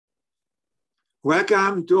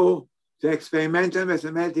Welcome to the Experimental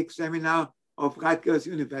Mathematics Seminar of Rutgers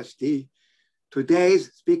University.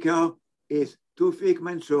 Today's speaker is Tawfiq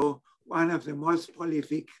Mansour, one of the most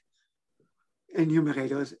prolific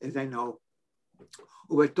enumerators, as I know,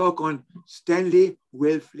 who will talk on Stanley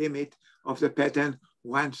Wilf limit of the pattern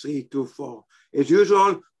 1324. As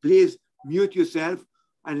usual, please mute yourself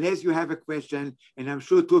unless you have a question, and I'm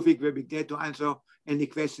sure Tawfiq will be glad to answer any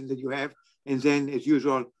question that you have. And then, as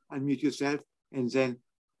usual, unmute yourself and then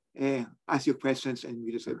ask your questions and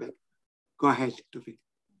mute yourself back. Go ahead, Tawfiq.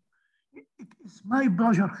 It is my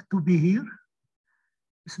pleasure to be here,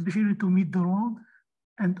 especially to meet the world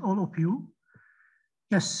and all of you.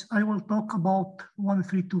 Yes, I will talk about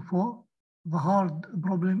 1324, the hard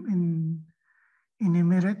problem in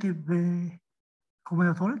enumerative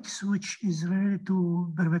combinatorics, which is related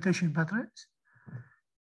to permutation patterns.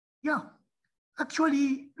 Yeah,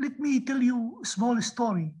 actually, let me tell you a small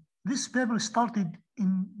story. This paper started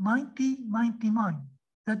in 1999.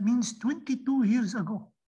 That means 22 years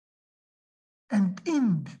ago. And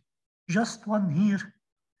end just 1 year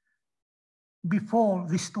before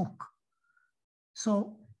this talk.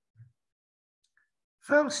 So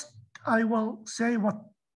first, I will say what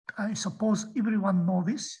I suppose everyone knows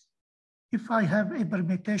this. If I have a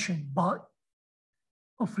permutation by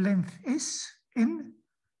of length S, N,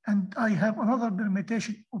 and I have another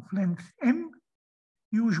permutation of length M,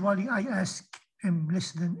 usually I ask M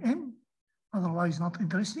less than N, otherwise not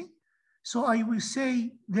interesting. So I will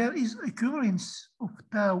say there is occurrence of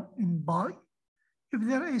tau in pi. If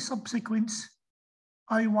there is subsequence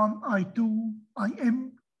I1, I2,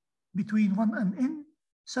 Im between 1 and N,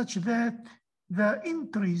 such that the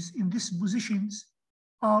entries in these positions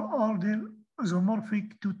are order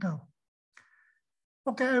isomorphic to tau.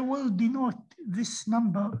 Okay, I will denote this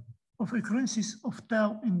number of occurrences of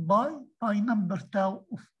tau in pi by number tau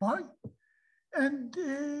of pi. And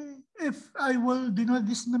if I will denote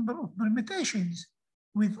this number of permutations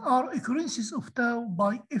with R occurrences of tau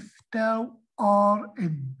by F tau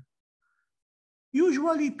Rn.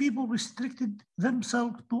 Usually people restricted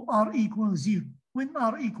themselves to R equals 0. When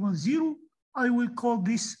R equals 0, I will call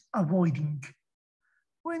this avoiding.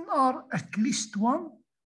 When R at least 1,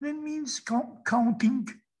 then means counting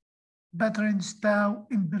patterns tau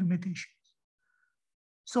in permutations.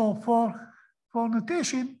 So for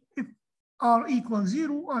notation, if R equals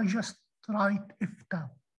 0, I just write F tau.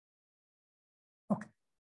 Okay.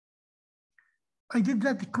 I did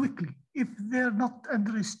that quickly. If they're not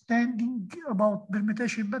understanding about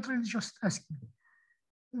permutation patterns, just ask me.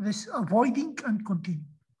 This avoiding and continue.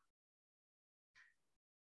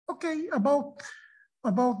 Okay, about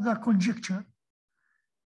the conjecture.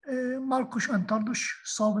 Markush and Tardush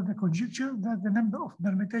solved the conjecture that the number of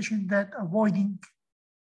permutations that avoiding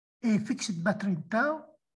a fixed pattern tau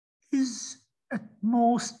is at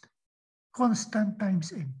most constant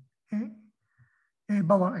times n,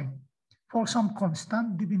 power n. For some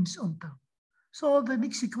constant depends on tau. So the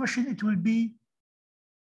next question, it will be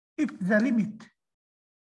if the limit,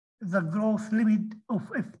 the growth limit of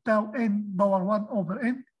f tau n power 1 over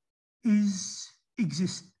n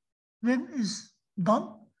exists, then is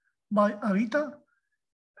done by Arita.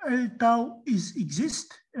 L tau is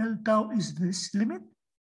exist, L tau is this limit,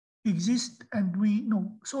 exist, and we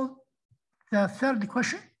know. So the third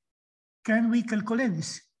question, can we calculate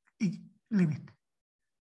this limit?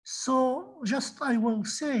 So just I will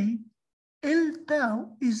say L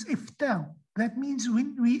tau is F tau. That means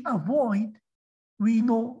when we avoid, we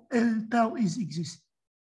know L tau is exist.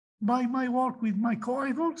 By my work with my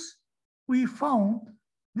co-authors, we found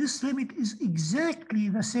this limit is exactly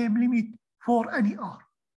the same limit for any R,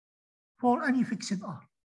 for any fixed R.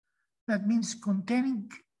 That means containing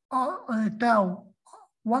tau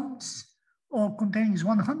once or containing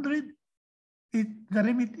 100, the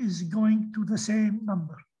limit is going to the same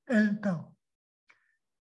number, L tau.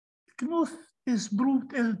 Knuth is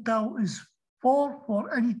proved L tau is 4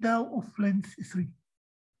 for any tau of length 3.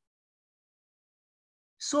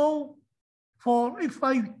 So if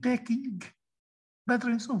I'm taking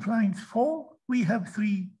patterns of length 4, we have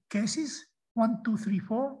 3 cases, 1, 2, 3,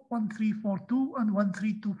 4, 1, 3, 4, 2, and 1,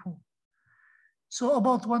 3, 2, 4. So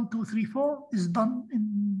about 1, 2, 3, 4 is done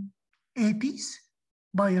in 80s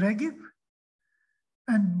by Regev.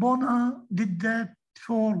 And Bona did that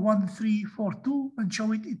for 1, 3, 4, 2 and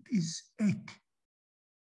showed it is 8.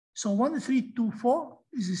 So 1, 3, 2, 4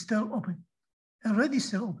 is still open, already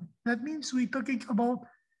still open. That means we're talking about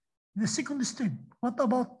the second step. What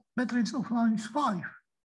about patterns of lines 5?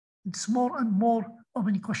 It's more and more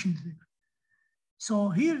open questions there. So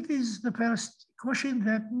here is the first question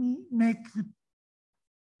that make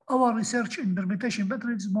our research in permutation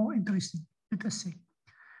patterns more interesting. let us say.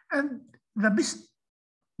 And the best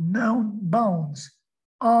known bounds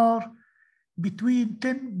are between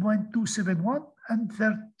 10.271 and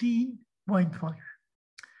 13.5.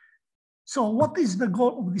 So what is the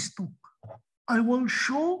goal of this talk? I will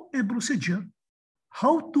show a procedure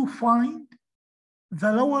how to find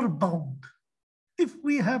the lower bound. If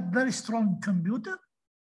we have very strong computer,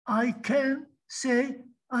 I can say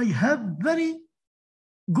I have very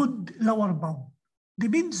good lower bound.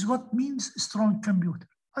 Depends what means strong computer.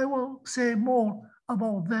 I will say more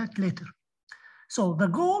about that later. So the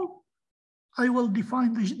goal, I will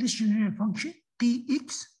define this generic function,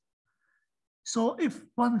 Tx. So if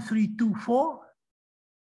 1, 3, 2, 4,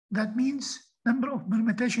 that means number of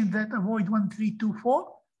permutations that avoid 1, 3, 2,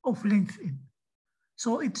 4 of length n.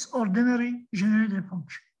 So it's ordinary generated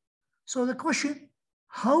function. So the question,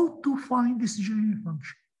 how to find this generated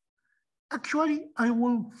function? Actually, I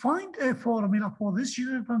will find a formula for this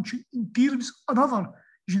generated function in terms of other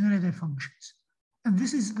generated functions. And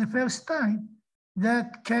this is the first time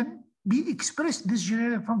that can be expressed this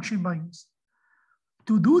generated function by this.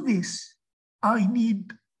 To do this, I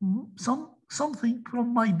need something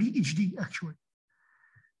from my PhD actually,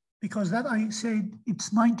 because that I said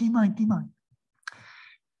it's 1999.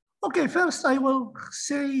 Okay, first I will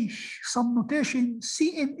say some notation.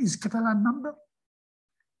 Cn is Catalan number.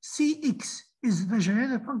 Cx is the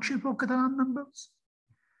generated function for Catalan numbers.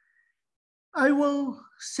 I will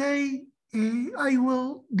say, I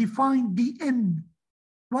will define Dn.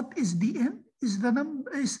 What is Dn? Is the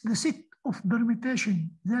number, is the set of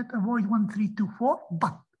permutation that avoid 1, 3, 2, 4,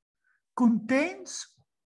 but contains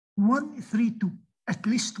 1, 3, 2, at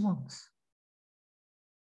least once.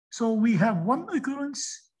 So we have one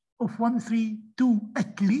occurrence of 1, 3, 2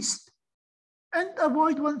 at least, and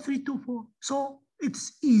avoid 1, 3, 2, 4. So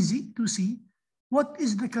it's easy to see what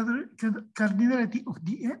is the cardinality of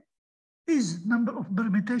Dn is number of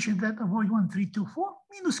permutations that avoid 1, 3, 2, 4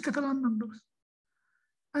 minus Catalan numbers.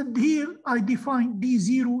 And here I define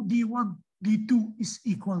D0, D1, D2 is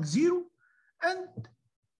equal 0, and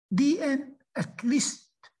Dn at least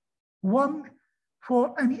 1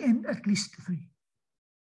 for any n at least 3.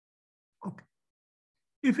 Okay.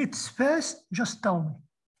 If it's fast, just tell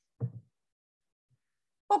me.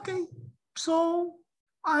 Okay, so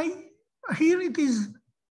here it is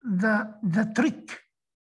the trick,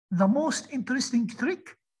 the most interesting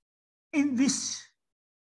trick in this,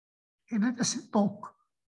 let us talk.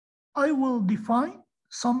 I will define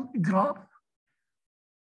some graph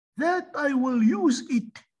that I will use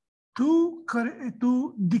it to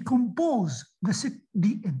decompose the set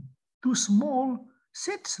Dn to small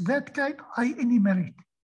sets that I enumerate.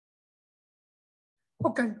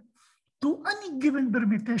 Okay, to any given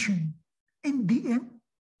permutation in Dn,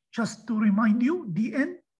 just to remind you,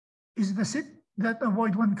 Dn is the set that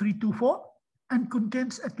avoid 1, 3, 2, 4 and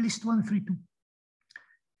contains at least 1, 3, 2.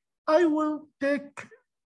 I will take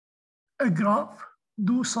a graph,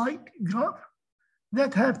 two-side graph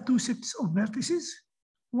that have two sets of vertices.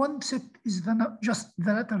 One set is just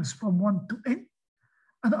the letters from 1 to n,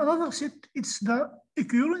 and another set is the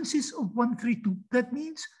occurrences of 1, 3, 2. That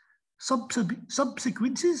means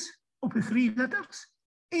subsequences of 3 letters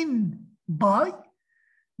in by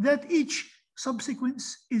that each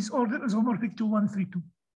subsequence is ordered isomorphic to 1, 3, 2.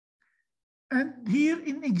 And here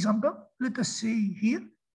in example, let us say here,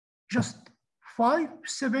 just 5,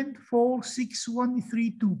 7, 4, 6, 1,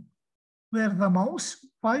 3, 2. Where the mouse,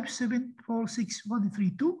 5, 7, 4, 6, 1,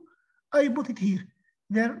 3, 2. I put it here.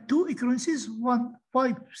 There are 2 occurrences, 1,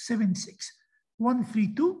 5, 7, 6, 1,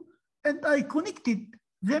 3, 2. And I connected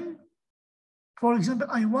them. For example,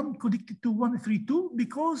 I 1 connected to 1, 3, 2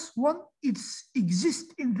 because 1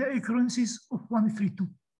 exists in the occurrences of 1, 3, 2.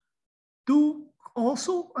 2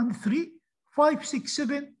 also and 3, 5, 6,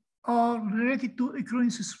 7 are related to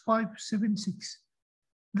occurrences 5, 7, 6.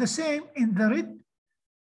 The same in the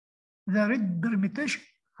red permutation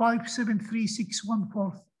 5, 7, 3, 6, 1,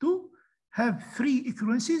 4, 2 have 3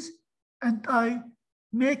 occurrences, and I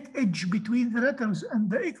make edge between the letters and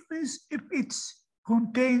the occurrence if it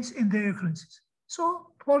contains in the occurrences.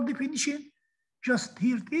 So for definition, just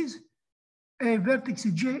here it is. A vertex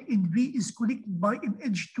J in V is connected by an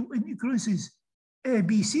edge to an occurrences A,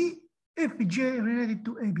 B, C if J related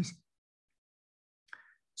to A, B, C.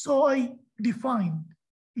 So I define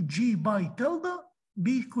G by tilde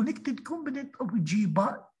be connected component of G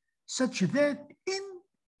bar such that N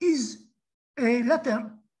is a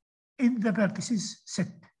letter in the vertices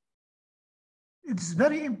set. It's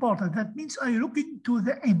very important. That means I look into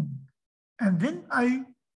the N, and then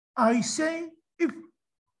I say if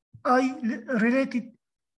I related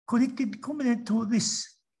connected component to this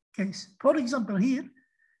case. For example, here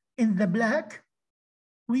in the black,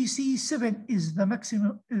 we see 7 is the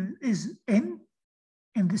maximum, is n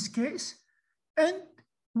in this case. And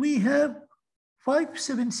we have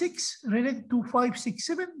 576 related to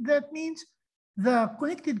 567. That means the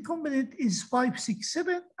connected component is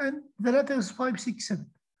 567 and the letter is 567.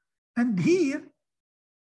 And here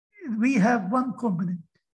we have one component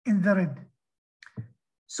in the red.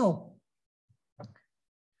 So,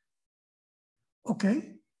 okay,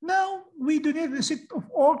 now we donate the set of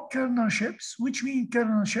all kernel shapes, which mean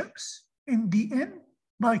kernel shapes in dn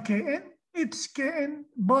by kn. It's kn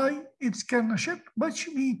by its kernel shape, which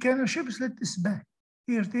mean kernel shapes. Let us back.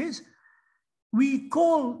 Here it is. We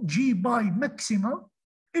call G by maximal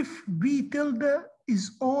if B tilde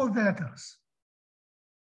is all the letters.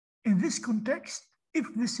 In this context, if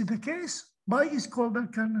this is the case, by is called a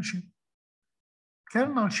kernel shape.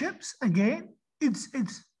 Kernel shapes, again, it's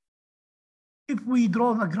if we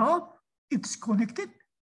draw the graph, it's connected.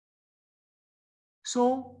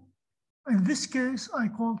 So in this case, I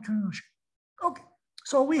call kernel shape. Okay,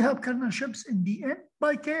 so we have kernel shapes in dn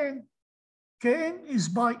by kn. Kn is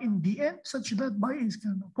by in dn such that by is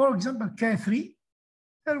kernel. For example, K3,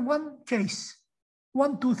 there one case.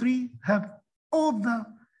 1, 2, 3 have all the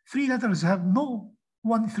 3 letters have no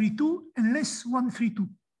 1, 3, 2 unless 1, 3, 2.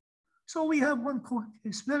 So we have one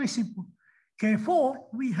case, very simple. K4,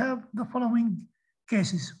 we have the following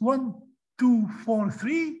cases: 1, 2, 4,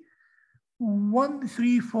 3, 1,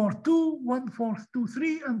 3, 4, 2, 1, 4, 2,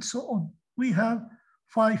 3, and so on. We have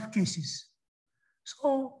 5 cases.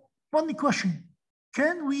 So one question,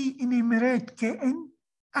 can we enumerate Kn?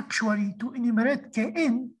 Actually, to enumerate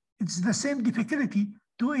Kn, it's the same difficulty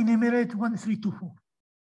to enumerate 1, 3, 2, 4.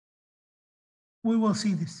 We will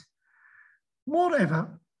see this.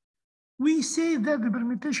 Moreover, we say that the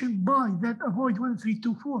permutation by that avoid 1, 3,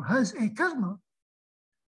 2, 4 has a kernel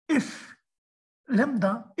if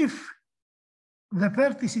lambda, if the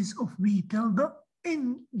vertices of B tilde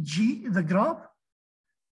in G, the graph,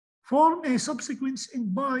 form a subsequence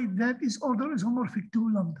in by that is order is homomorphic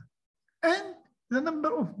to lambda. And the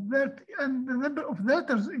number of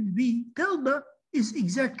letters in B tilde is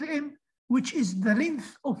exactly m, which is the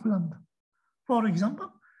length of lambda. For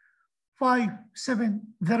example, 5, 7,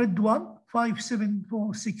 the red one, 5, 7,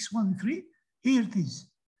 4, 6, 1, 3, here it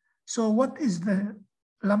is. So what is the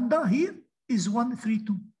lambda here is 1, 3,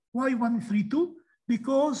 2. Why 1, 3, 2?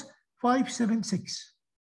 Because 5, 7, 6.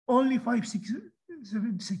 Only 5, 6,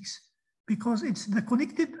 7, 6. Because it's the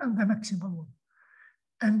connected and the maximal one.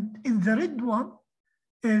 And in the red one,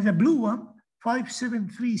 the blue one, 5, 7,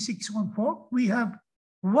 3, 6, 1, 4, we have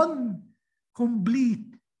one complete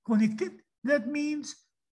connected. That means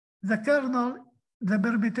the kernel, the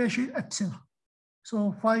permutation itself.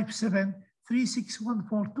 So 5, 7, 3, 6, 1,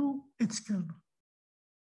 4, 2, it's kernel.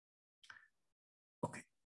 Okay.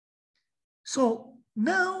 So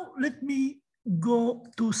now let me go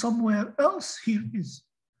to somewhere else. Here is.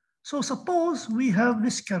 So suppose we have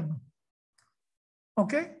this kernel.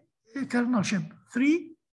 Okay, a kernel shape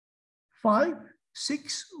 3, 5,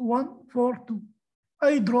 6, 1, 4, 2.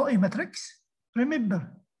 I draw a matrix.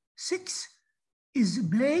 Remember, 6 is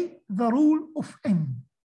play the rule of n.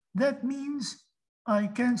 That means I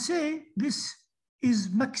can say this is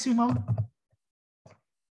maximal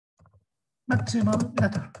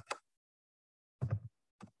letter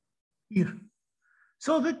here.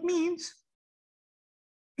 So that means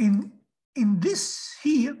in this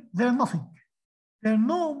here, there's nothing. There's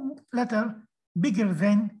no letter bigger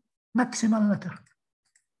than maximal letter.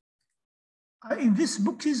 In these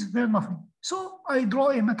boxes, there's nothing. So I draw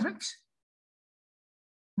a matrix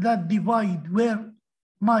that divide where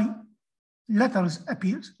my letters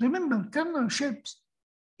appears. Remember, kernel shapes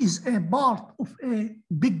is a part of a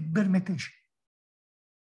big permutation.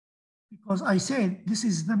 Because I said this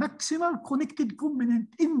is the maximal connected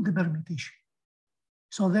component in the permutation.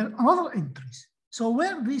 So there are other entries. So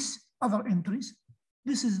where these other entries?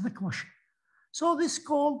 This is the question. So this is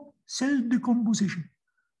called cell decomposition.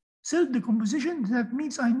 Cell decomposition, that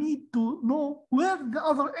means I need to know where the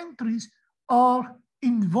other entries are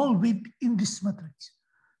involved in this matrix.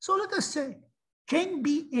 So let us say, can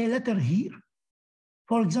be a letter here.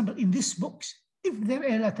 For example, in this box, if there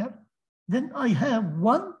is a letter, then I have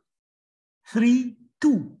 1, 3,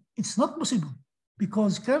 2. It's not possible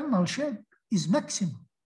because kernel shape is maximum.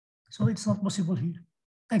 So it's not possible here.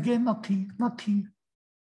 Again, not here, not here.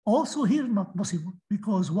 Also here, not possible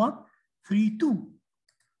because 1, 3, 2.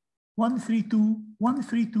 1, 3, 2, 1,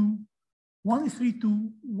 3, 2, 1, 3,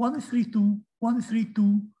 2, 1, 3, 2, 1, 3,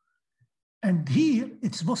 2. And here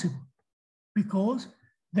it's possible because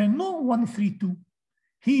there are no 1, 3, 2.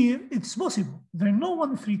 Here it's possible. There are no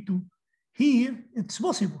 1, 3, 2. Here it's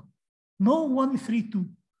possible. no 1, 3, 2.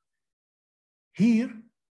 Here,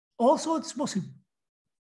 also it's possible.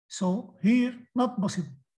 So here, not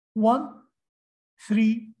possible. 1,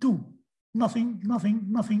 3, 2. Nothing, nothing,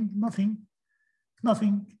 nothing, nothing,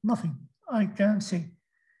 nothing, nothing. I can say.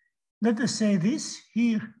 Let us say this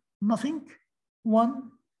here, nothing.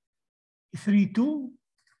 1, 3, 2.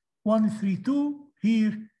 1, 3, 2.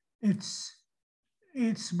 Here,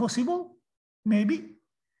 it's possible, maybe.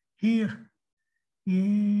 Here,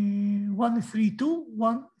 1, 3, 2.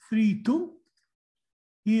 1, 3, 2.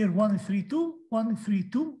 Here, 1, 3, 2. 1, 3,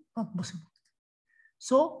 2. Not possible.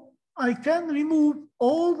 So I can remove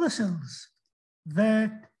all the cells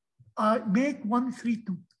that I make 1, 3,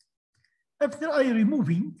 2. After I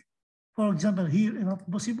removing, for example, here, not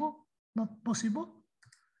possible, not possible,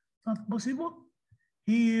 not possible.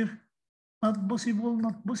 Here, not possible,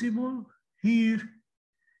 not possible. Here,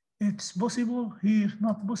 it's possible. Here,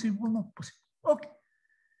 not possible, not possible. Okay.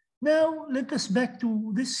 Now, let us back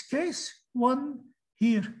to this case. 1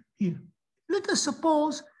 here, here. Let us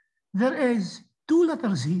suppose there is 2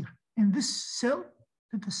 letters here. In this cell,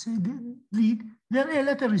 let us say the lead, there are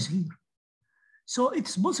letters here. So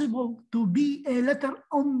it's possible to be a letter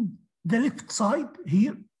on the left side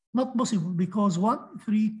here. Not possible because 1,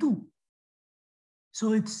 3, 2.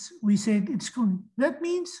 So we said it's good. That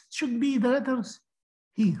means it should be the letters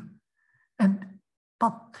here.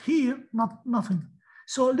 But here, nothing.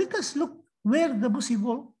 So let us look where the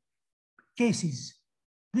possible cases.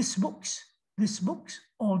 This box,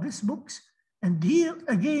 or this box. And here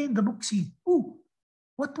again, the box here. Ooh,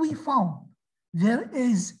 what we found, there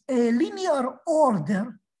is a linear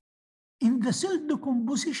order in the cell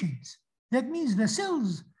decompositions. That means the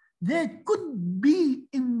cells that could be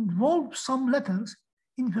involved some letters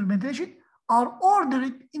in fermentation are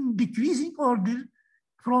ordered in decreasing order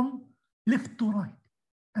from left to right.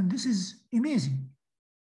 And this is amazing.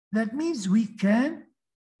 That means we can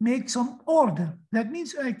make some order. That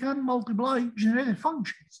means I can multiply generated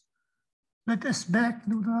functions. Let us back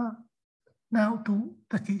to now to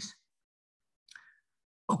the case.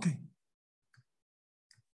 Okay.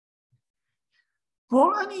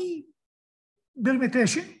 For any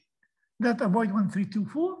permutation that avoid 1, 3, 2,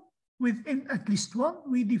 4, within at least 1,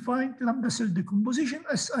 we define lambda cell decomposition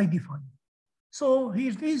as I defined. So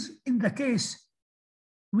here it is. In the case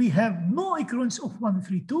we have no occurrence of 1,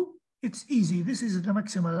 3, 2. It's easy. This is the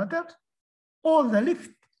maximal letter. All the left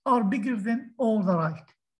are bigger than all the right.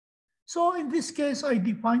 So in this case, I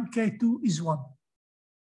define K2 is 1.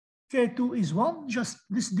 K2 is 1, just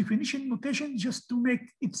this definition notation, just to make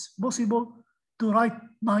it possible to write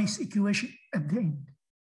nice equation at the end.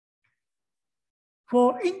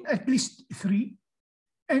 For in at least 3,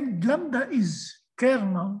 and lambda is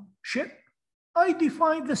kernel shape, I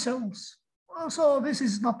define the cells. So this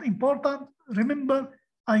is not important. Remember,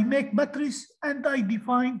 I make matrix and I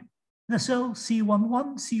define the cell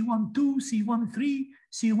C11, C12, C13,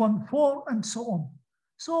 C14, and so on.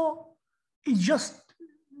 So it's just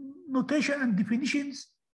notation and definitions.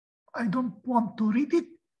 I don't want to read it,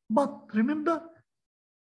 but remember,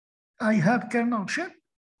 I have kernel shape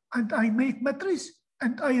and I make matrix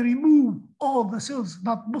and I remove all the cells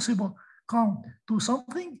not possible count to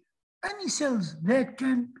something. Any cells that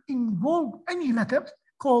can involve any letter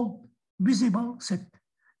called visible set,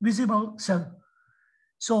 visible cell.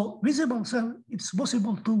 So visible cell, it's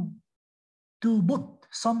possible to put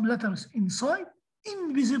some letters inside.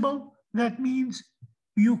 Invisible, that means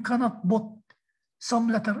you cannot put some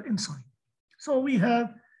letter inside. So we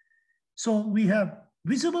have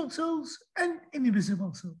visible cells and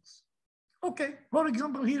invisible cells. Okay, for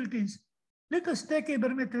example, here it is. Let us take a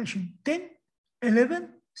permutation 10, 11,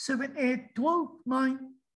 7, 8, 12, 9.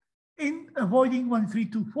 In avoiding 1, 3,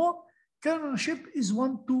 2, 4, kernel shape is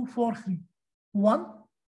 1, 2, 4, 3. 1,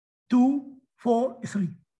 2, 4, 3.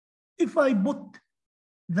 If I put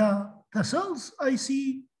the cells, I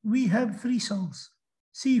see we have 3 cells,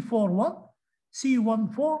 C41,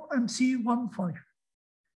 C14, and C15.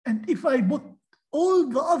 And if I put all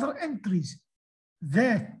the other entries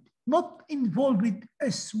that not involved with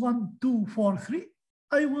S1, 2, 4, 3,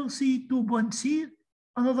 I will see 2 points here,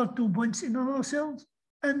 another 2 points in another cells,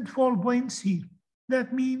 and 4 points here.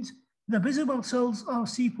 That means the visible cells are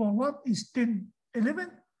C41 is 10,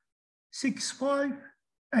 11, 6, 5,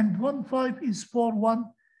 and 1, 5 is 4, 1,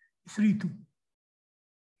 3, 2.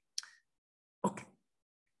 Okay.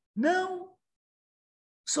 Now,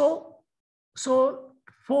 so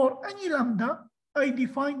for any lambda, I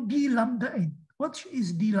define d lambda n. What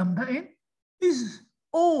is d lambda n? Is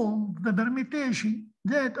all the permutation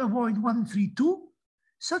that avoid 1, 3, 2,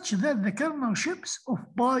 such that the kernel shapes of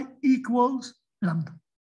pi equals lambda.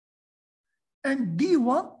 And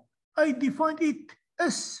d1, I defined it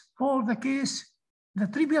as for the case, the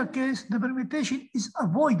trivial case, the permutation is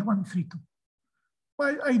avoid 132.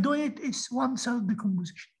 While I do it, it's one cell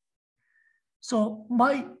decomposition. So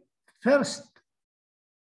my first,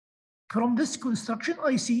 from this construction,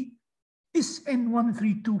 I see is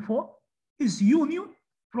N1324 is union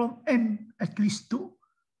from N at least 2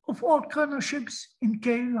 of all kernel shapes in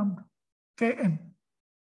K lambda, Km.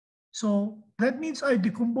 So that means I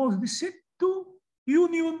decompose this set to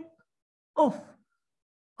union of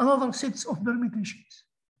another sets of permutations.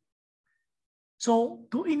 So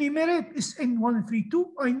to enumerate is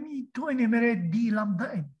N132, I need to enumerate D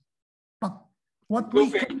lambda N. But what we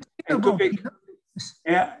can say about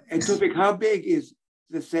Topic, how big is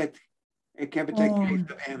the set, a capital K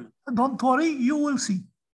to M? Don't worry, you will see.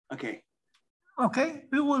 Okay. Okay,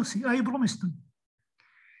 we will see, I promise to.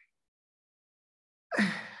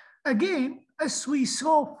 Again, as we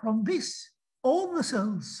saw from this, all the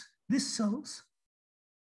cells, these cells,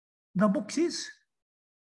 the boxes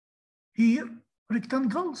here,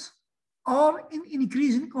 rectangles, are in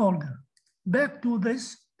increasing order. Back to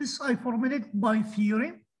this I formulated by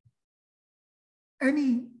theorem.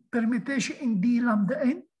 Any permutation in D lambda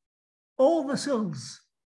N, all the cells,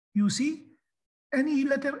 you see, any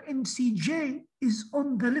letter in Cj is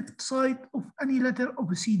on the left side of any letter of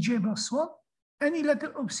Cj plus 1. Any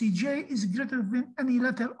letter of Cj is greater than any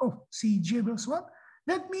letter of Cj plus 1.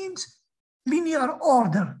 That means linear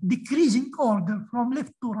order, decreasing order from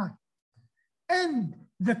left to right. And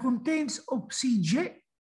the contents of Cj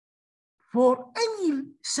for any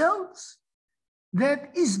cells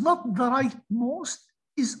that is not the rightmost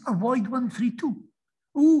is avoid 132.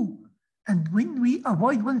 Ooh, and when we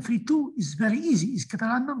avoid 132 is very easy, is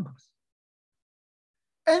Catalan numbers.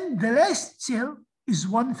 And the last cell is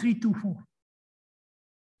 1324.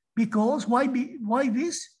 Because why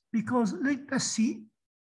this? Because let us see.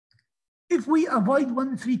 If we avoid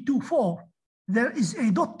 1324, there is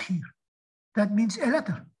a dot here. That means a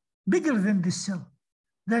letter bigger than this cell.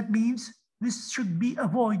 That means this should be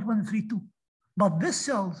avoid 132. But this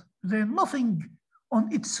cell, there's nothing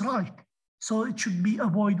on its right. So it should be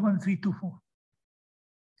avoid 1324.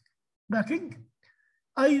 Backing,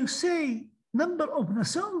 I say number of the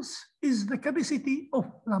cells is the capacity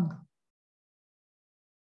of lambda.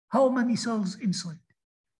 How many cells inside?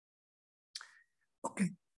 Okay.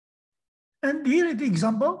 And here is the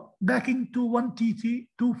example, backing to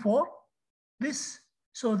 1T24, this.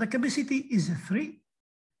 So the capacity is 3.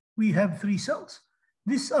 We have 3 cells.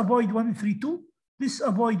 This avoid 132, this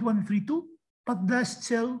avoid 132, but that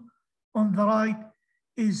cell on the right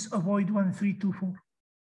is avoid 1324.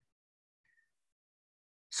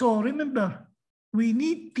 So remember, we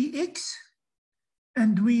need Px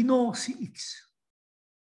and we know Cx.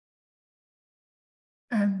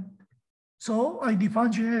 And so I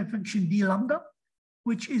define general function d lambda,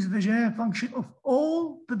 which is the general function of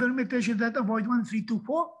all the permutations that avoid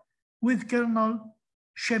 1324 with kernel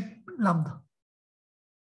shape lambda.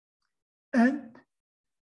 And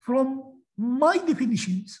from my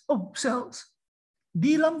definitions of cells,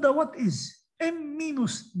 d lambda, what is? M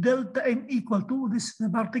minus delta M equal to, this is the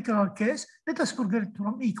particular case. Let us forget it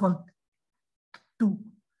from equal to.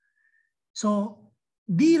 So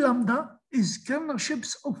d lambda is kernel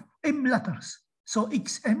shapes of M letters. So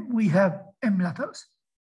xm, we have M letters.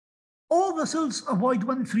 All the cells avoid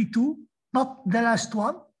 132, not the last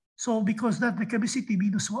one. So because that the capacity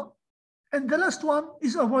minus 1. And the last one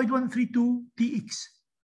is avoid 132 Tx.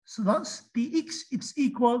 So thus Tx, it's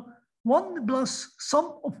equal 1 plus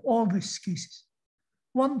sum of all these cases.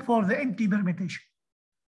 1 for the empty permutation.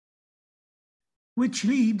 Which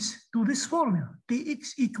leads to this formula,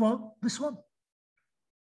 Tx equal this one.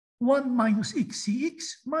 1 minus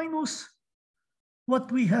xcx minus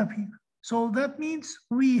what we have here. So that means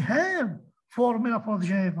we have formula for the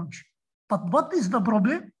general function. But what is the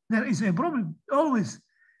problem? There is a problem always.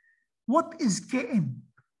 What is Km?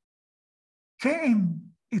 Km,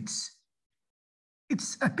 it's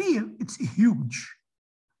huge.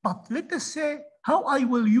 But let us say how I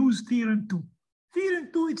will use theorem 2.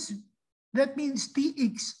 Theorem 2, that means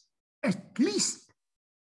Tx at least.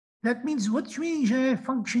 That means what means general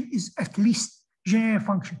function is at least general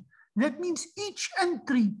function. That means each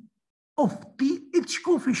entry of each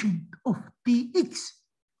coefficient of Tx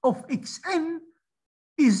of xn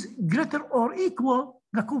is greater or equal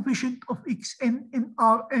the coefficient of xn in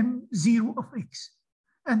Rm0 of x.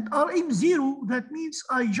 And Rm0, that means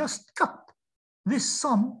I just cut this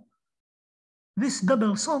sum, this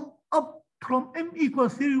double sum up from m equal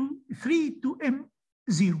 3 to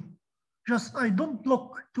m0. Just I don't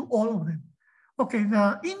look to all of them. Okay,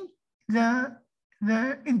 the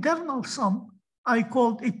internal sum I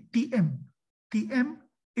called it Tm. Tm,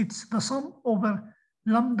 it's the sum over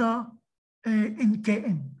lambda in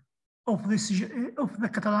Kn of this of the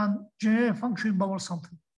Catalan generic function power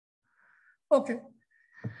something. Okay,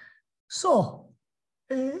 so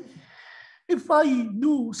if I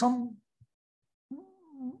do some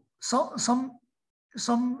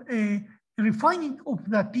refining of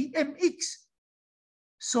the Tmx,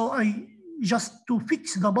 so I just to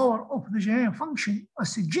fix the power of the generic function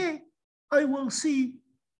as a j, I will see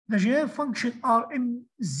the generic function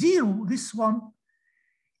Rm0, this one,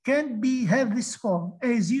 can be have this form,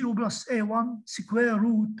 a0 plus a1 square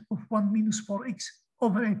root of 1 minus 4x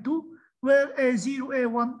over a2, where a0,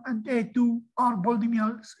 a1, and a2 are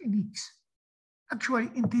polynomials in x, actually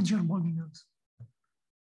integer polynomials.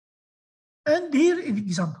 And here is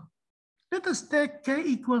example. Let us take k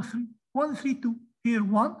equal 3, 1, 3, 2. Here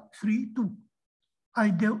 1, 3, 2. I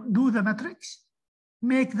do the matrix,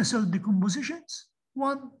 make the cell decompositions,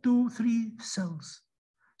 1, 2, 3 cells.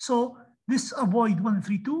 So this avoid 1,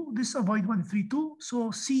 3, 2, this avoid 1, 3, 2,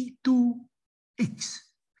 so C2x.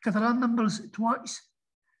 Catalan numbers twice,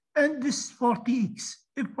 and this 40x.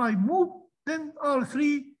 If I move, then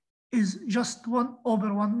R3 is just 1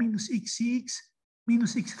 over 1 minus xcx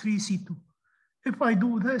minus x3 C2. If I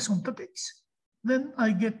do the asymptotics, then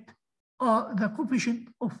I get the coefficient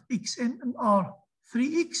of xn and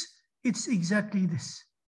R3x, it's exactly this.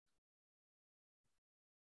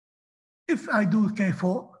 If I do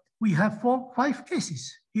K4, we have 5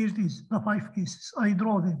 cases. Here it is, the 5 cases. I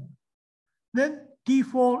draw them. Then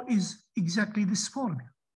T4 is exactly this formula.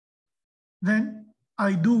 Then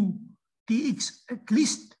I do Tx at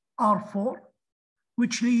least R4,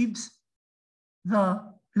 which leaves the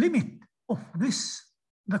limit of this,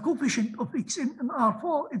 the coefficient of xn and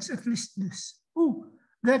R4, it's at least this. Ooh,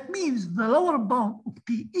 that means the lower bound of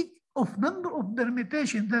Tx of number of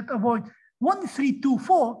permutations that avoid 1, 3, 2,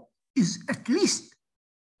 4 is at least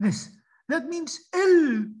this. That means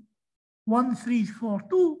L1, 3, 4,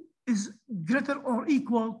 2 is greater or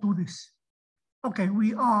equal to this. Okay,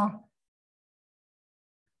 we are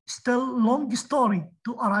still long story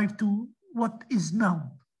to arrive to what is known.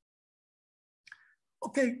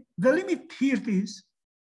 Okay, the limit here is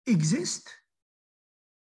exist,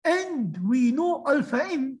 and we know alpha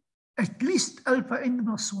n, at least alpha n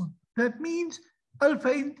plus 1. That means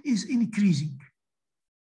alpha n is increasing.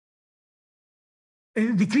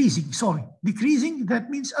 Decreasing, sorry. Decreasing, that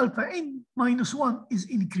means alpha n minus 1 is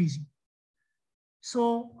increasing.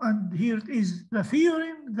 So, and here is the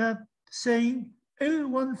theorem that saying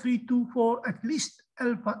L1, 3, 2, 4, at least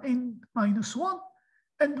alpha n minus 1,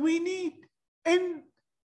 and we need n,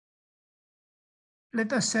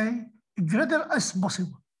 let us say, greater as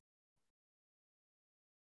possible.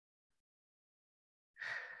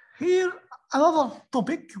 Here, another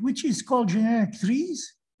topic, which is called generic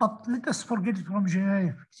trees, but let us forget it from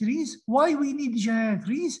generic trees. Why we need generic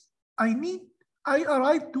trees? I need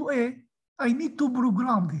to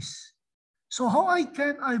program this. So how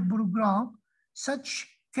can I program such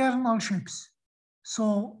kernel shapes?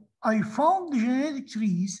 So I found generic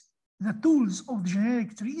trees, the tools of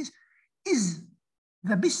generic trees is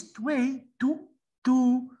the best way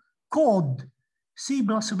to code C++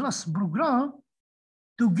 program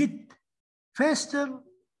to get faster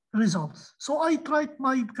results. So I tried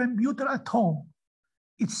my computer at home.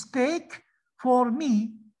 It's take for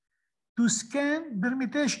me to scan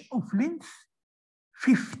permutation of length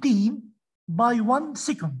 15 by 1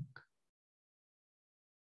 second,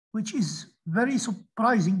 which is very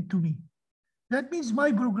surprising to me. That means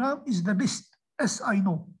my program is the best as I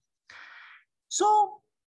know. So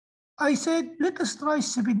I said, let us try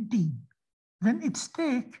 17. Then it's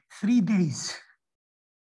take 3 days.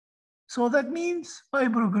 So that means my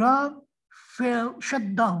program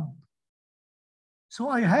shut down. So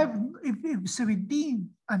I have, if 17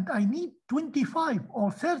 and I need 25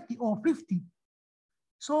 or 30 or 50.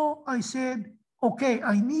 So I said, okay,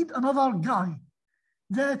 I need another guy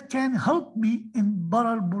that can help me in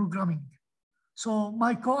parallel programming. So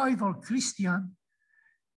my co-author, Christian,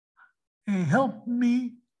 helped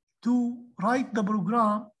me to write the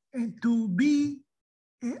program and to be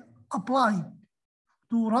applied,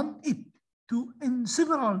 to run it in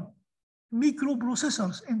several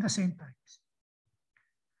microprocessors in the same time.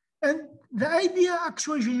 And the idea,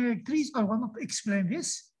 actually, generic trees, I want to explain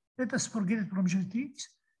this. Let us forget it from generic trees,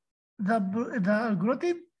 the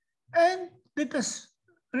algorithm, and let us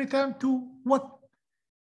return to what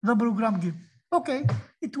the program gives. Okay,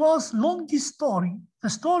 it was long story. The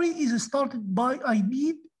story is started by I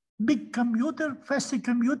need big computer, faster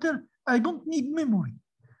computer. I don't need memory.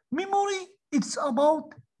 Memory, it's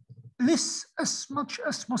about less as much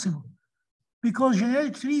as possible. because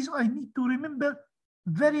generic trees, I need to remember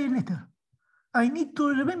very little. I need to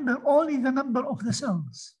remember only the number of the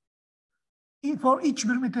cells for each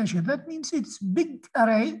permutation. That means it's big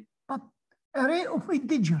array, but array of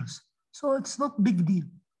integers. So it's not big deal.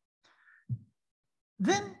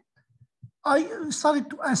 Then I started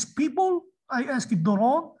to ask people. I asked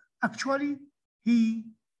Doron. Actually, he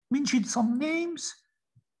mentioned some names.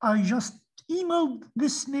 I just emailed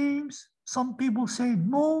these names. Some people said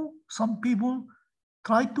no. Some people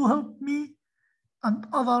tried to help me. And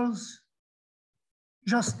others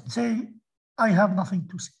just say, I have nothing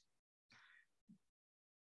to say.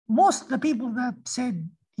 Most of the people that said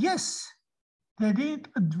yes, they didn't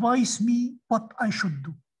advise me what I should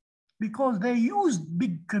do because they used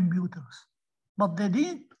big computers, but they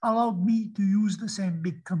didn't allow me to use the same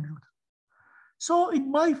big computer. So in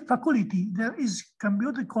my faculty, there is a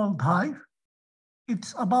computer called Hive.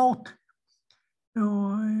 It's about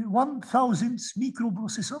 1,000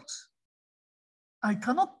 microprocessors. I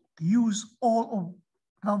cannot use all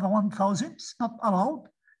of the 1,000, it's not allowed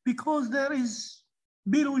because there is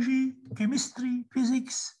biology, chemistry,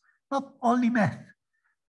 physics, not only math.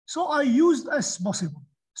 So I used as possible.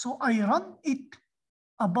 So I run it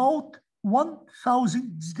about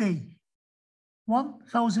 1,000 day,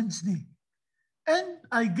 1,000 day. And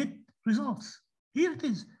I get results. Here it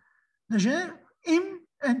is, the M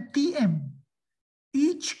and TM,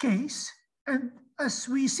 each case. And as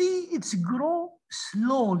we see, it's grow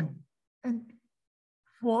slowly. And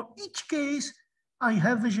for each case, I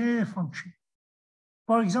have the generic function.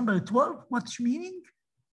 For example, 12, what's meaning?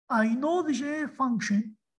 I know the generic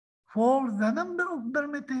function for the number of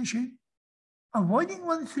permutation, avoiding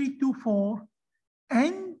 1, 3, 2, 4,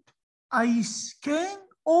 and I scan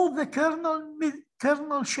all the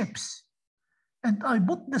kernel shapes, and I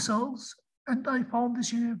put the cells, and I found the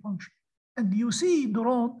generic function. And you see,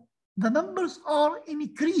 Doron, the numbers are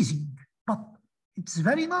increasing, but it's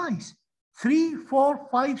very nice. 3, 4,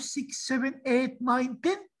 5, 6, 7, 8, 9,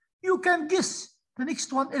 10. You can guess the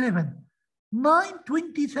next one, 11. 9,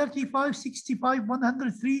 20, 35, 65,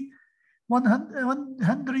 103,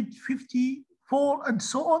 154, and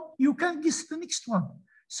so on. You can guess the next one.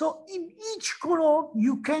 So in each column,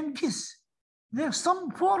 you can guess. There's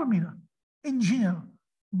some formula in general,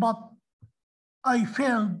 but I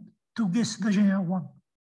failed to guess the general one.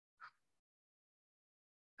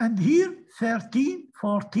 And here, 13,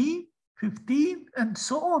 14, 15, and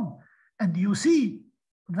so on. And you see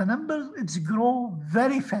the numbers, it's grow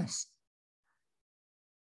very fast.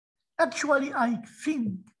 Actually, I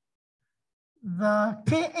think the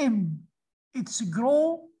KM, it's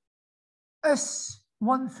grow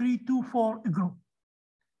S1324 grow.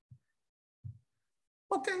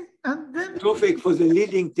 Okay, and then Tofik for the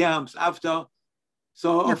leading terms after.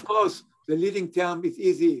 So yeah. Of course, the leading term is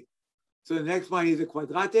easy. So the next one is a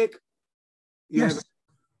quadratic. Yes.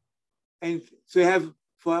 And so you have,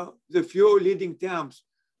 for the few leading terms,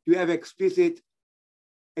 you have explicit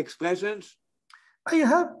expressions. I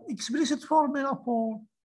have explicit formula for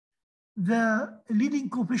the leading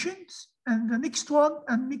coefficients, and the next one,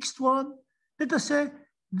 let us say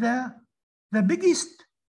the biggest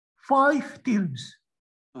 5 terms.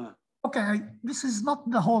 Okay, this is not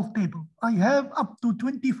the whole table. I have up to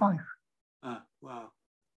 25. Wow.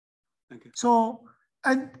 Okay. So,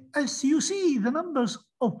 and as you see, the numbers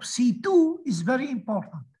of C2 is very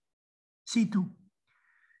important. C2.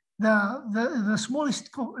 The smallest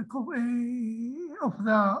of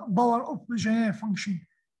the power of the generic function,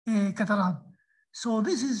 Catalan. So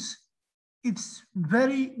this is, it's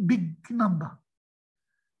very big number.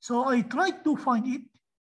 So I tried to find it.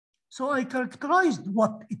 So I characterized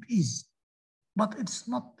what it is, but it's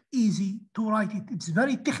not easy to write it. It's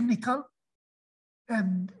very technical.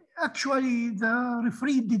 And actually the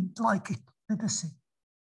referee didn't like it, let us say.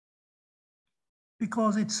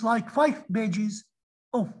 Because it's like 5 pages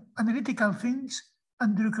of analytical things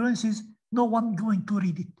and recurrences, no one going to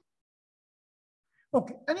read it.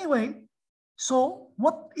 Okay, anyway, so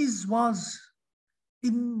what was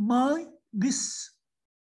in this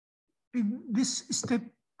step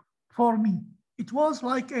for me? It was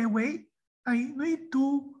like a way I need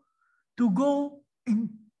to go in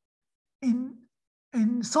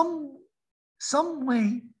some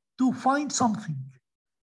way to find something.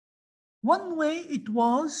 One way it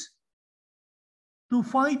was to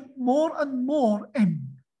find more and more M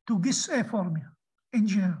to guess a formula in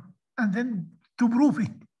general, and then to prove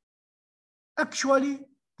it. Actually,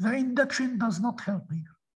 the induction does not help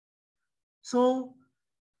here. So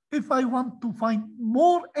if I want to find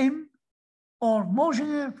more M or more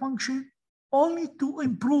generic function, only to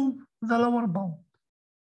improve the lower bound.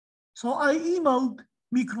 So I emailed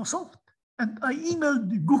Microsoft And I emailed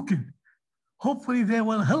Google. Hopefully they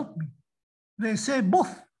will help me. They say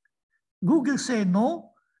both. Google say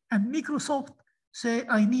no, and Microsoft say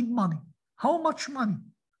I need money. How much money?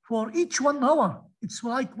 For each 1 hour, it's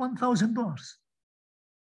like $1,000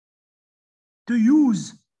 to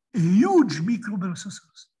use huge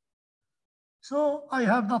microprocessors. So I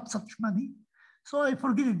have not such money. So I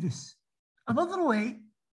forget this. Another way,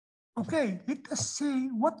 okay, let us say,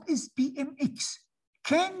 what is PMX?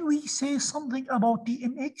 Can we say something about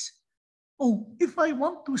PMX? Oh, if I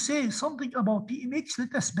want to say something about PMX,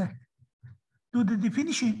 let us back to the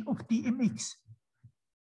definition of PMX.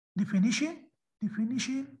 Definition,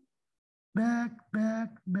 back,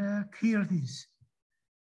 here it is.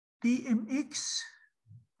 TMX,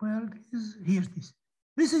 where it is, here it is.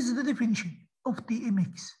 This is the definition of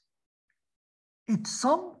TMX. It's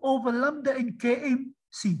sum over lambda in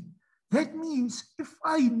KMC. That means if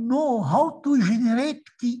I know how to generate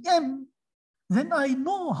KM, then I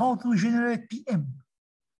know how to generate PM.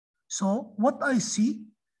 So what I see,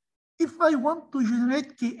 if I want to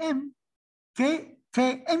generate KM,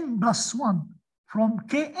 KM plus 1 from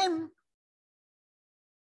KM,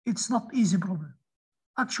 it's not easy problem.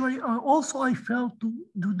 Actually, I failed to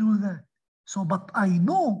do that. So, but I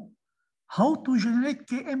know how to generate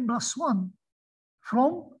KM plus 1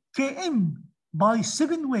 from KM by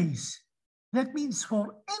 7 ways. That means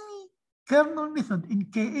for any kernel method in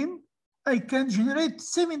KM, I can generate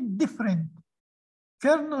 7 different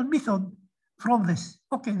kernel methods from this.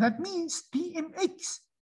 Okay, that means PMX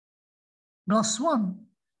plus 1,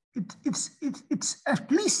 it's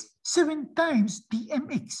at least 7 times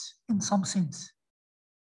PMX in some sense.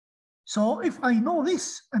 So if I know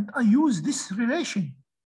this and I use this relation,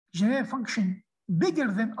 generate function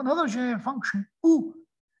bigger than another generate function, ooh,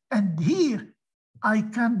 and here I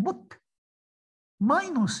can put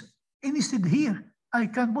minus, instead here I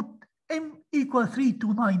can put m equal 3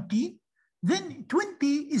 to 19, then 20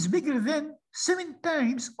 is bigger than 7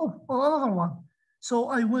 times of another one. So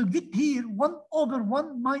I will get here 1 over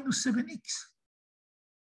 1 minus 7x.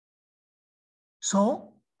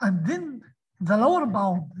 So, and then the lower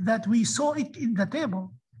bound that we saw it in the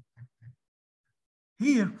table,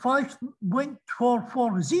 here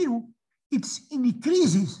 5.440, it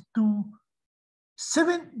increases to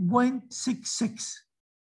 7.66.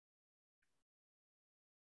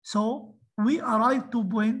 So we arrive to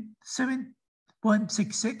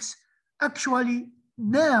 7.66. Actually,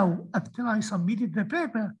 now after I submitted the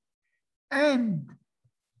paper and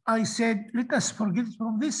I said, let us forget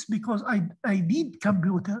from this because I need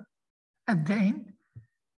computer at the end.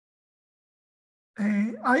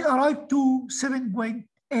 I arrived to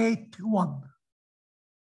 7.81.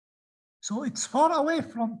 So it's far away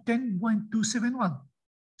from 10.271.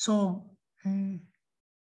 So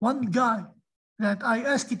one guy that I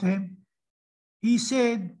asked him, he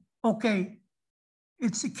said, okay,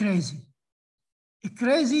 it's crazy.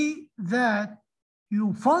 Crazy that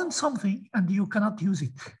you found something and you cannot use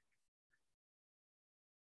it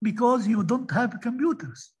because you don't have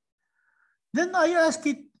computers. Then I asked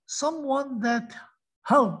someone that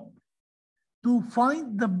helped to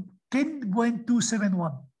find the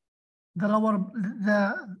 10.271,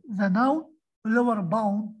 the now lower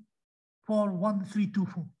bound for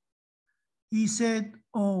 1324. He said,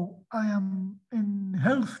 oh, I am in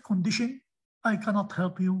health condition. I cannot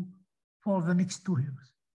help you for the next 2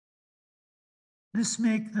 years. This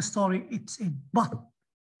makes the story its end. But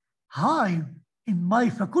Hive in my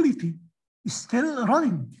faculty is still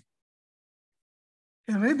running.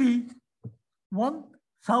 Already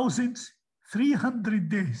 1,300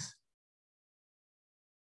 days.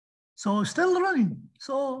 So still running.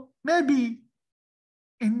 So maybe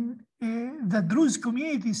in the Druze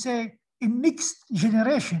community say in next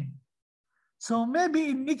generation. So maybe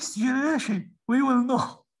in next generation we will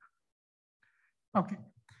know. Okay.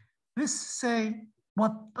 Let's say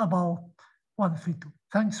what about 132.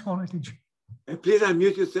 Thanks for attention. Please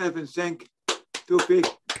unmute yourself and thank Tawfiq.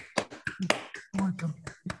 Welcome.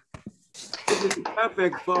 This is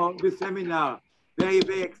perfect for this seminar. Very,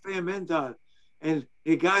 very experimental. And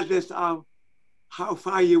regardless of how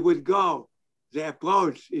far you would go, the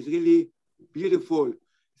approach is really beautiful.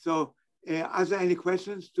 So are there any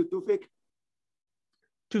questions to Tawfiq?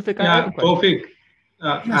 Tawfiq, yeah, Tawfiq, yes.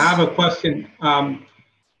 I have a question.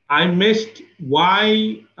 I missed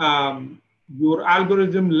why your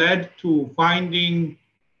algorithm led to finding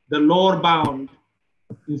the lower bound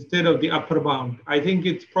instead of the upper bound. I think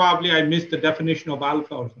it's probably I missed the definition of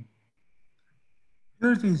alpha or something.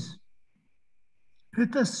 Here it is.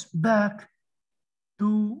 Let us back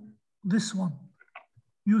to this one.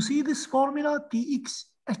 You see this formula Tx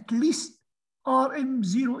at least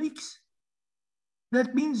Rm0x?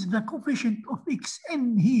 that means the coefficient of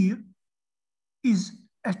xn here is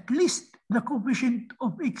at least the coefficient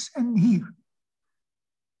of xn here.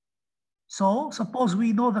 So suppose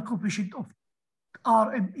we know the coefficient of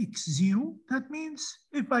Rmx0, that means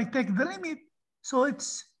if I take the limit, so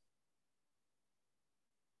it's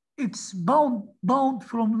bound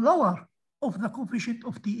from lower of the coefficient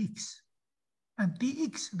of Tx. And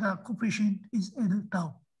Tx, the coefficient is L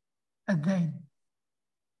tau at the end.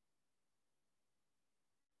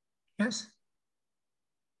 Yes?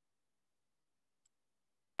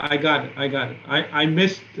 I got it. I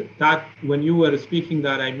missed that when you were speaking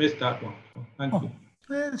that. I missed that one. Thank you.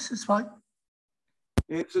 This is fine.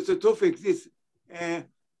 So Tawfiq, this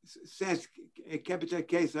says capital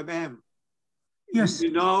K sub M. Yes.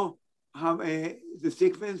 You know how the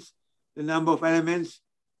sequence, the number of elements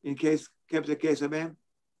in case capital K sub M?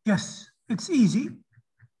 Yes, it's easy.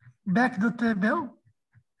 Back the table.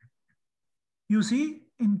 You see,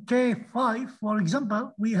 in K5, for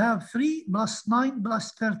example, we have 3 plus 9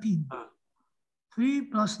 plus 13. 3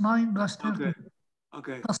 plus 9 plus 13.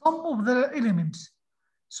 Okay. The sum of the elements.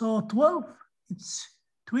 So 12, it's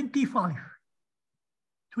 25.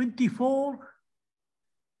 24,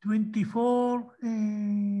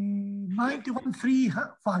 91, 3,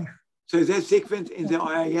 5. So is that sequence in the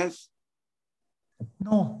OIS?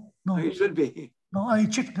 No. It should be. No, I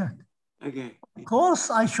checked that. Okay. Of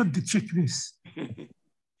course, I should check this.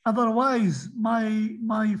 Otherwise,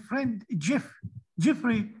 my friend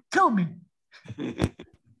Jeffrey, kill me.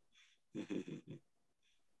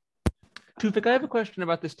 Tawfiq, I have a question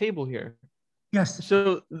about this table here. Yes.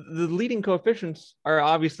 So the leading coefficients are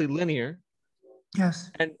obviously linear. Yes.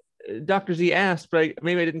 And Dr. Z asked, but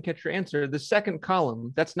maybe I didn't catch your answer. The second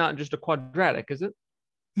column, that's not just a quadratic, is it?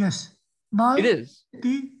 Yes. 9, it is.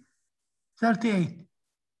 38.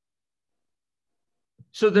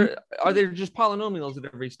 So are there just polynomials at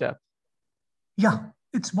every step? Yeah,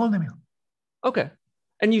 it's polynomial. Okay.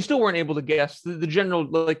 And you still weren't able to guess the general,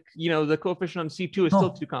 like, the coefficient on C2 is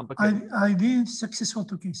still too complicated. I didn't successful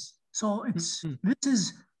to guess. So it's this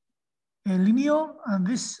is a linear, and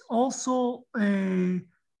this also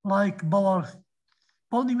like power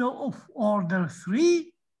polynomial of order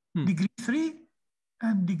 3, degree 3,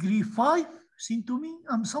 and degree 5. Seem to me,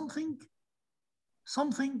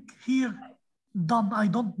 something here done. I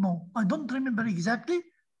don't know. I don't remember exactly,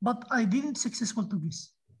 but I didn't successful to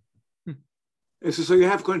guess. So you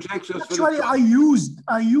have conjectures. Actually, I used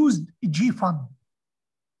GFun.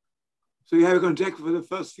 So you have a conjecture for the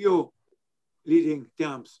first few leading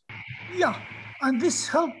terms. Yeah, and this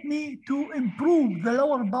helped me to improve the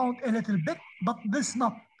lower bound a little bit, but this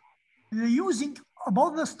not. Using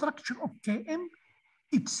about the structure of Km,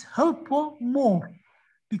 it's helpful more,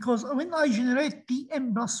 because when I generate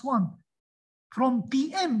Tm plus 1 from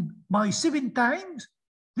Tm by 7 times,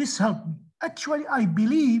 this helped me. Actually, I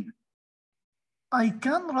believe I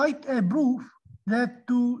can write a proof that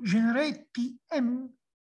to generate Tm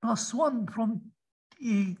plus 1 from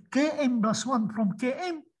Km plus 1 from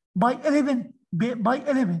Km by 11,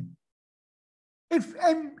 if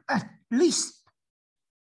M at least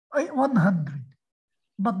 100.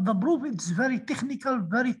 But the proof is very technical,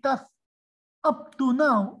 very tough. Up to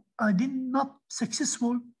now, I did not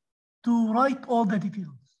successful to write all the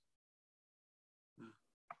details.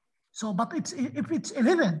 So, but if it's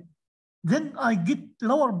 11, then I get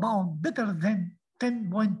lower bound better than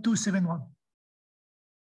 10.271.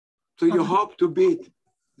 So you hope to beat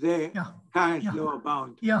the current lower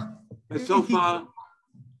bound. Yeah. But so far,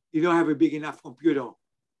 you don't have a big enough computer,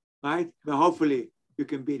 right? But hopefully you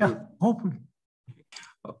can beat it. Hopefully.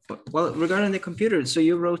 Well, regarding the computer, so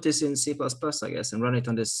you wrote this in C++, I guess, and run it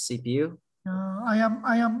on the CPU? I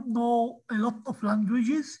am know a lot of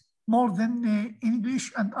languages, more than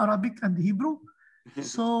English and Arabic and Hebrew.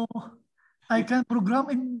 So I can program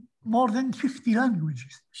in more than 50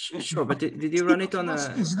 languages. Sure, but did you run it on a...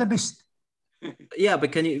 It's the best. Yeah,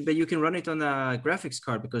 but you can run it on a graphics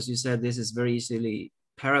card, because you said this is very easily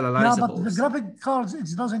parallelizable. Yeah, but the graphic cards, it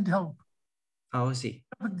doesn't help. Oh, I see.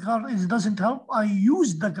 Graphic card, it doesn't help. I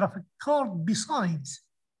use the graphic card besides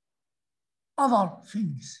other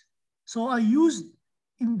things. So I used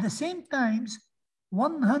in the same times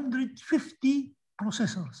 150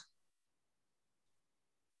 processors.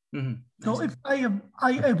 So if I am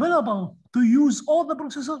available to use all the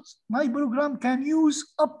processors, my program can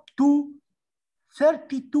use up to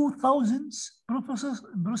 32,000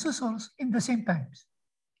 processors in the same times.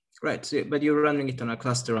 Right, so, but you're running it on a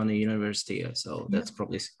cluster on the university, so that's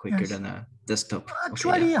probably quicker than a desktop.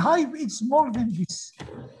 Actually, Hive is more than this.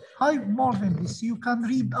 Hive more than this. You can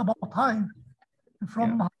read about Hive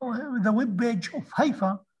from the web page of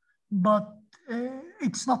Haifa, but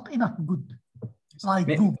it's not enough good, like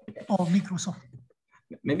Google or Microsoft.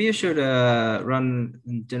 Maybe you should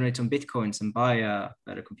generate some Bitcoins and buy a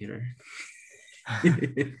better computer.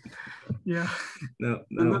 Yeah. No.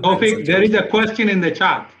 Tawfiq, there is a question in the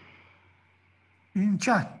chat. In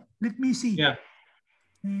chat, let me see. Yeah.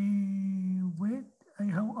 Wait, I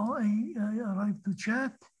arrived to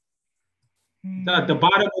chat. At the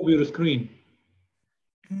bottom of your screen.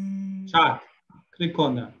 Chat. Click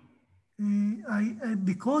on that.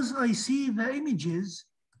 Because I see the images.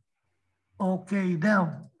 Okay,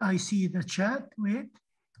 now I see the chat. Wait,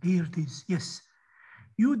 here it is. Yes.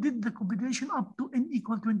 You did the computation up to n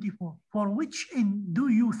equal 24. For which n do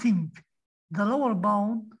you think the lower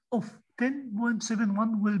bound of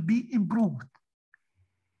 10.71 will be improved?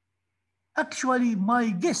 Actually, my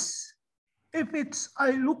guess, if it's,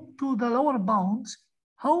 I look to the lower bounds,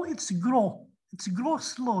 how it's grow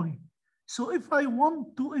slowly. So if I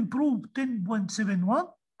want to improve 10.71,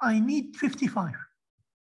 I need 55.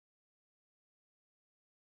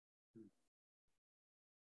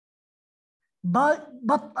 But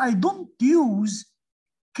I don't use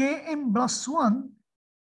Km plus 1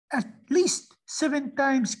 at least 7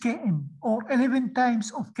 times Km or 11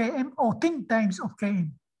 times of Km or 10 times of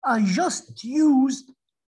Km. I just used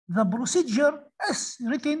the procedure as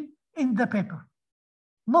written in the paper,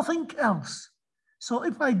 nothing else. So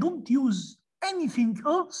if I don't use anything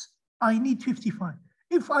else, I need 55.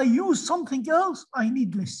 If I use something else, I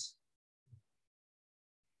need less.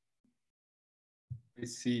 I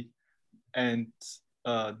see. And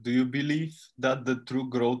do you believe that the true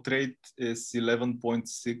growth rate is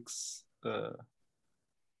 11.6?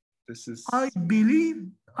 This is. I believe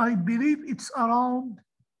it's around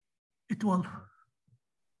 12.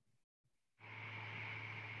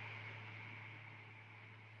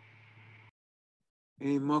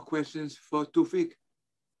 Any more questions for Tawfiq?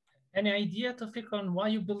 Any idea, Tawfiq, on why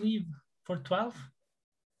you believe for 12?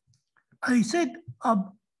 I said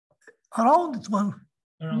around 12.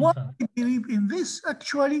 Why 12. I believe in this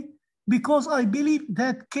actually, because I believe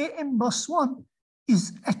that Km plus 1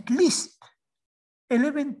 is at least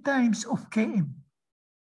 11 times of Km.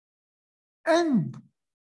 And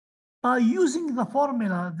by using the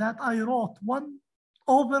formula that I wrote, 1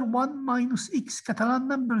 over 1 minus x Catalan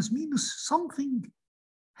numbers minus something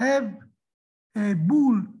have a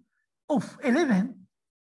bool of 11,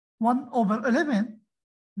 1 over 11,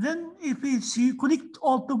 then if it's, you connect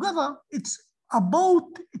all together, it's about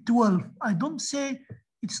 12. I don't say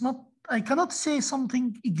it's not, I cannot say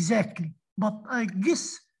something exactly, but I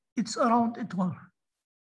guess it's around 12.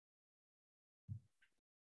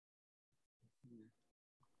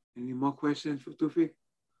 Any more questions for Tawfiq?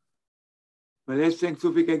 Well, let's thank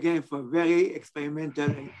Tawfiq again for a very experimental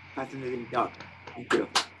and fascinating talk. Thank you.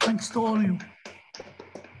 Thanks to all you.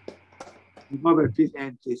 Robert, please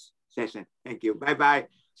end this session. Thank you. Bye-bye.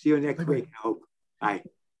 See you next week, I hope. Bye.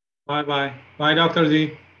 Bye-bye. Bye, Dr.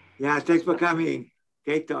 Z. Yeah, thanks for coming.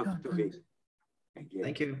 Great talk, Tawfiq. Thank you.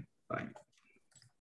 Thank you. Bye.